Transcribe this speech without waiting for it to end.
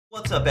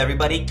What's up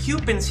everybody,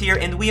 Cewpins here,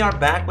 and we are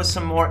back with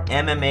some more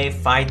MMA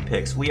fight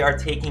picks. We are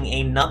taking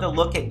another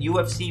look at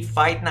UFC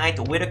Fight Night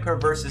Whittaker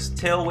versus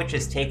Till, which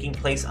is taking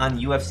place on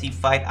UFC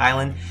Fight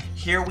Island.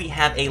 Here we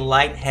have a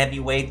light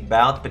heavyweight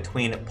bout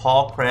between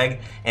Paul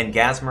Craig and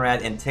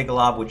Gadzhimurad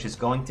Antigulov, which is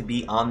going to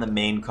be on the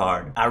main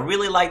card. I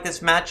really like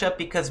this matchup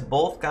because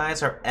both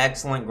guys are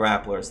excellent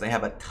grapplers. They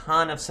have a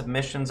ton of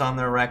submissions on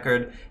their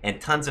record and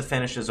tons of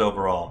finishes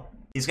overall.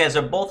 These guys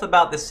are both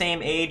about the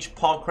same age.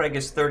 Paul Craig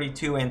is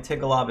 32,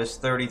 Antigulov is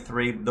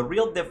 33. The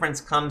real difference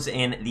comes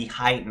in the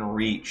height and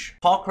reach.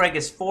 Paul Craig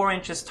is 4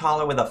 inches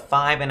taller with a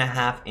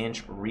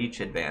 5.5-inch reach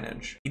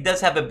advantage. He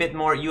does have a bit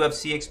more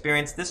UFC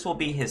experience. This will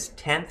be his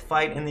 10th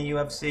fight in the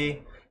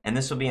UFC, and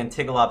this will be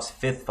Antigulov's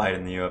 5th fight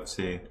in the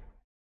UFC.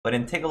 But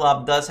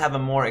Antigulov does have a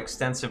more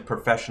extensive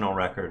professional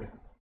record.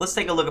 Let's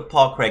take a look at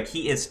Paul Craig.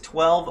 He is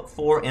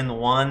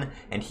 12-4-1,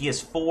 and he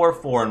is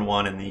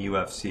 4-4-1 in the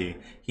UFC.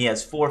 He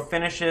has 4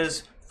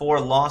 finishes, 4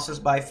 losses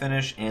by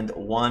finish, and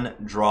 1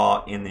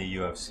 draw in the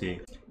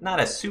UFC. Not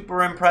a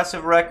super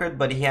impressive record,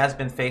 but he has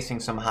been facing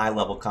some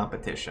high-level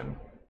competition.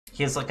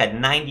 He has like a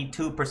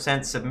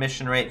 92%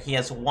 submission rate. He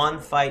has 1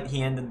 fight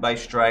he ended by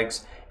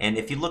strikes, and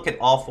if you look at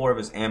all 4 of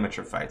his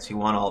amateur fights, he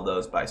won all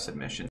those by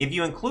submission. If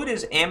you include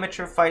his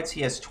amateur fights,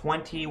 he has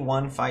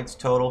 21 fights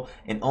total,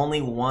 and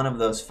only 1 of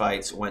those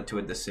fights went to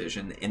a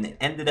decision, and it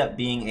ended up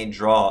being a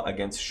draw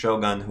against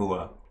Shogun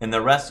Rua. And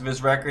the rest of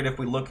his record, if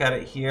we look at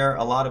it here,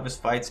 a lot of his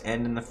fights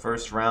end in the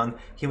first round.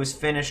 He was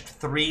finished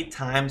 3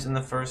 times in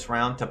the first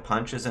round to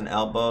punches and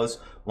elbows,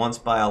 once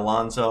by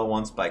Alonzo,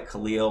 once by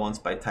Khalil, once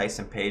by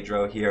Tyson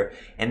Pedro here.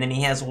 And then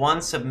he has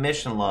 1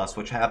 submission loss,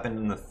 which happened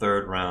in the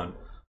 3rd round.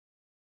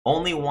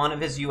 Only one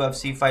of his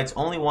UFC fights,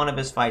 only one of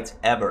his fights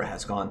ever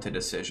has gone to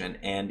decision,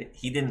 and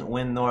he didn't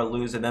win nor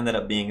lose. It ended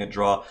up being a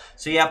draw.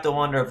 So you have to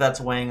wonder if that's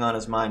weighing on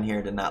his mind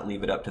here to not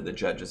leave it up to the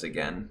judges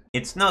again.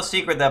 It's no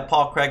secret that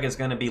Paul Craig is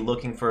going to be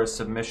looking for a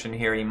submission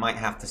here. He might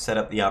have to set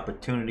up the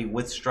opportunity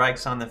with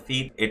strikes on the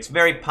feet. It's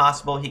very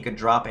possible he could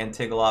drop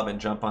Antigulov and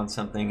jump on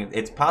something.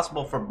 It's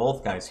possible for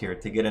both guys here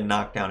to get a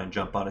knockdown and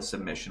jump on a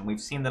submission. We've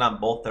seen that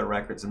on both their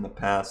records in the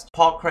past.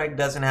 Paul Craig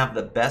doesn't have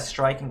the best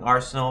striking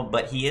arsenal,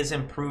 but he is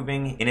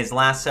improving. In his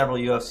last several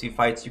UFC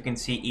fights, you can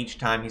see each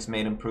time he's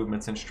made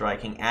improvements in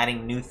striking,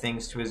 adding new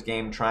things to his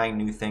game, trying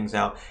new things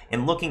out,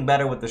 and looking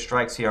better with the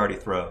strikes he already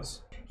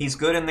throws. He's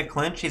good in the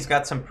clinch. He's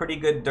got some pretty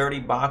good dirty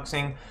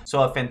boxing.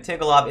 So if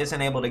Antigulov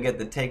isn't able to get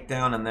the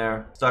takedown and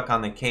they're stuck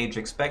on the cage,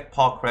 expect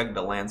Paul Craig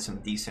to land some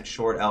decent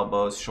short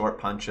elbows, short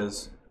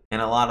punches,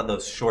 and a lot of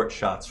those short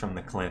shots from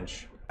the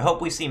clinch. I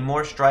hope we see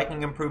more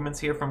striking improvements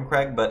here from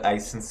Craig, but I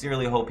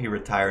sincerely hope he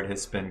retired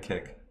his spin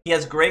kick. He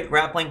has great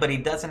grappling, but he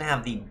doesn't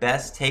have the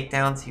best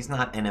takedowns. He's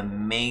not an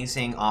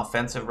amazing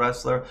offensive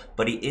wrestler,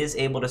 but he is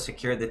able to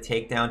secure the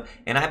takedown,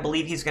 and I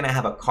believe he's going to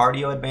have a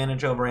cardio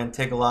advantage over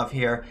Antigulov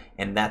here,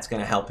 and that's going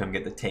to help him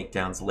get the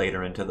takedowns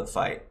later into the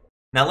fight.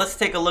 Now let's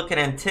take a look at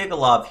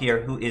Antigulov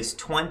here, who is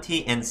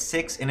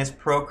 20-6 in his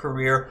pro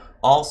career.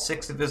 All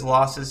 6 of his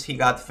losses he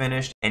got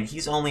finished, and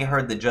he's only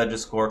heard the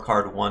judges'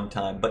 scorecard 1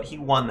 time, but he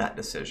won that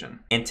decision.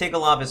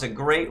 Antigulov is a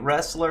great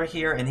wrestler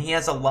here, and he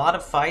has a lot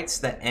of fights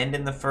that end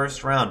in the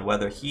first round,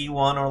 whether he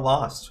won or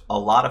lost. A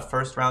lot of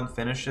first-round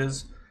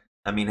finishes.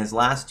 I mean, his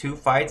last 2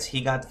 fights,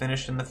 he got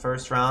finished in the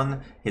first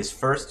round. His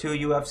first 2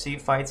 UFC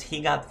fights, he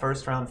got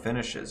first-round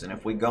finishes. And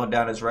if we go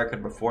down his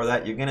record before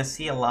that, you're going to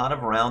see a lot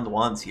of round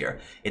 1s here.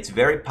 It's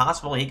very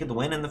possible he could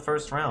win in the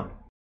first round.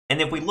 And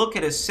if we look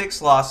at his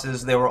 6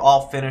 losses, they were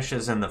all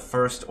finishes in the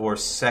first or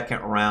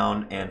second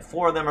round, and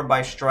 4 of them are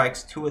by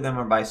strikes, 2 of them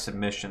are by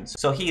submissions.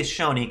 So he has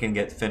shown he can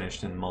get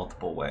finished in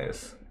multiple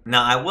ways.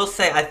 Now, I will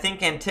say, I think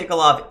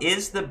Antigulov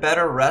is the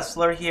better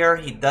wrestler here.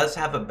 He does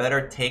have a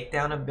better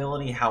takedown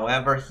ability.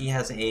 However, he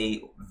has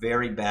a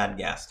very bad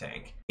gas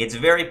tank. It's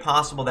very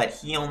possible that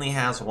he only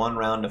has 1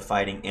 round of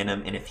fighting in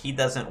him, and if he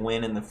doesn't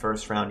win in the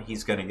first round,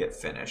 he's going to get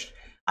finished.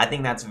 I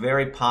think that's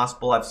very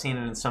possible. I've seen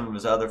it in some of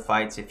his other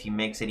fights. If he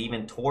makes it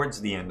even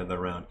towards the end of the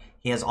round,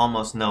 he has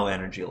almost no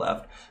energy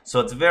left. So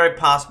it's very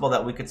possible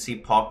that we could see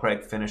Paul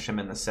Craig finish him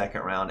in the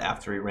second round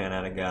after he ran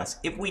out of gas,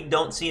 if we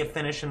don't see a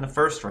finish in the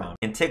first round.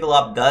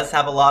 Antigulov does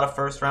have a lot of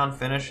first round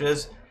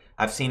finishes.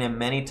 I've seen him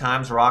many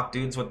times rock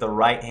dudes with the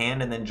right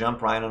hand and then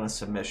jump right on a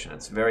submission.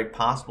 It's very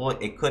possible.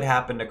 It could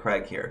happen to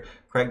Craig here.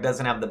 Craig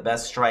doesn't have the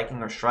best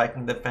striking or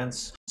striking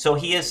defense, so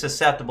he is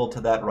susceptible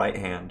to that right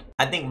hand.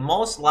 I think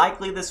most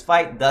likely this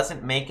fight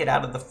doesn't make it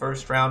out of the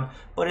first round,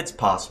 but it's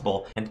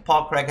possible. And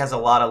Paul Craig has a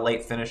lot of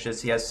late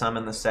finishes. He has some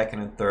in the second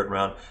and third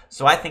round.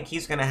 So I think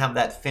he's going to have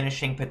that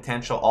finishing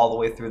potential all the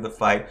way through the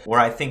fight, where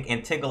I think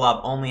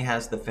Antigulov only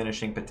has the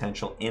finishing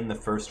potential in the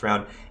first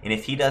round. And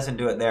if he doesn't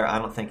do it there, I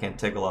don't think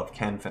Antigulov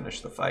can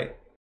finish the fight.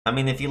 I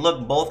mean, if you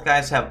look, both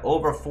guys have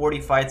over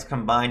 40 fights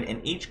combined,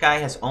 and each guy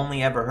has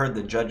only ever heard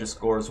the judges'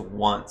 scores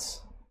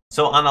once.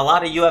 So on a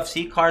lot of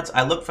UFC cards,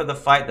 I look for the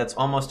fight that's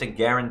almost a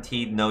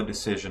guaranteed no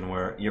decision,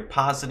 where you're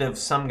positive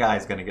some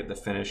guy's going to get the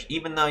finish,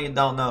 even though you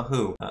don't know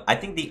who. I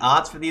think the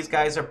odds for these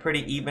guys are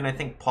pretty even. I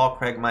think Paul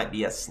Craig might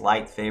be a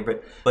slight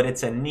favorite, but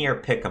it's a near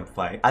pick'em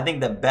fight. I think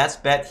the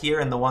best bet here,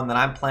 and the one that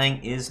I'm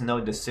playing, is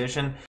no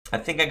decision. I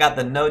think I got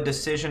the no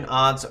decision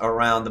odds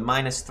around the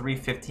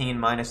 -315,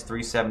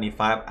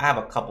 -375. I have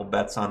a couple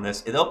bets on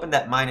this. It opened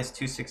at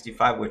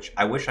 -265, which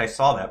I wish I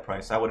saw that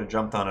price. I would have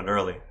jumped on it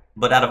early.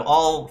 But out of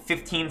all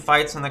 15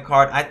 fights on the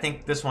card, I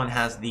think this one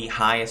has the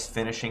highest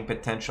finishing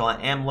potential. I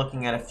am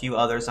looking at a few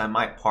others. I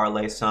might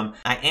parlay some.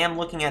 I am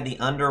looking at the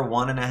under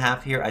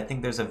 1.5 here. I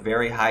think there's a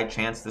very high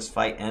chance this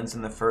fight ends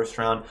in the first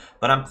round,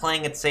 but I'm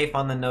playing it safe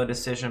on the no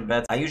decision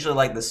bets. I usually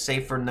like the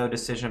safer no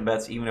decision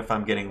bets, even if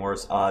I'm getting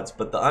worse odds,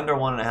 but the under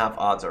 1.5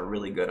 odds are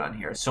really good on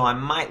here. So I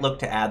might look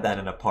to add that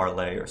in a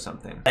parlay or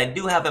something. I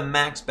do have a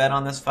max bet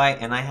on this fight,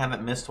 and I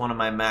haven't missed one of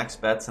my max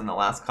bets in the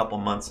last couple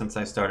months since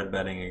I started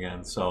betting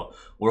again. So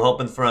we're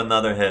hoping for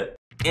another hit.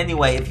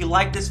 Anyway, if you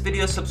like this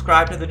video,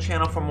 subscribe to the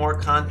channel for more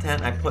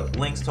content. I put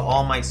links to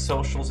all my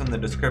socials in the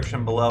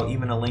description below,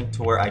 even a link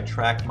to where I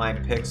track my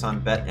picks on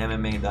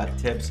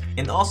betmma.tips.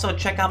 And also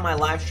check out my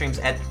live streams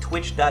at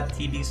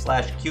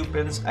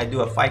twitch.tv/Cewpins. I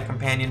do a fight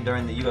companion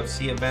during the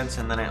UFC events,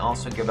 and then I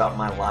also give out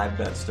my live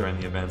bets during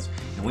the events.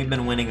 And we've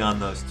been winning on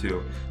those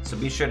too. So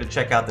be sure to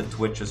check out the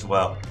Twitch as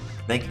well.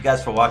 Thank you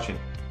guys for watching.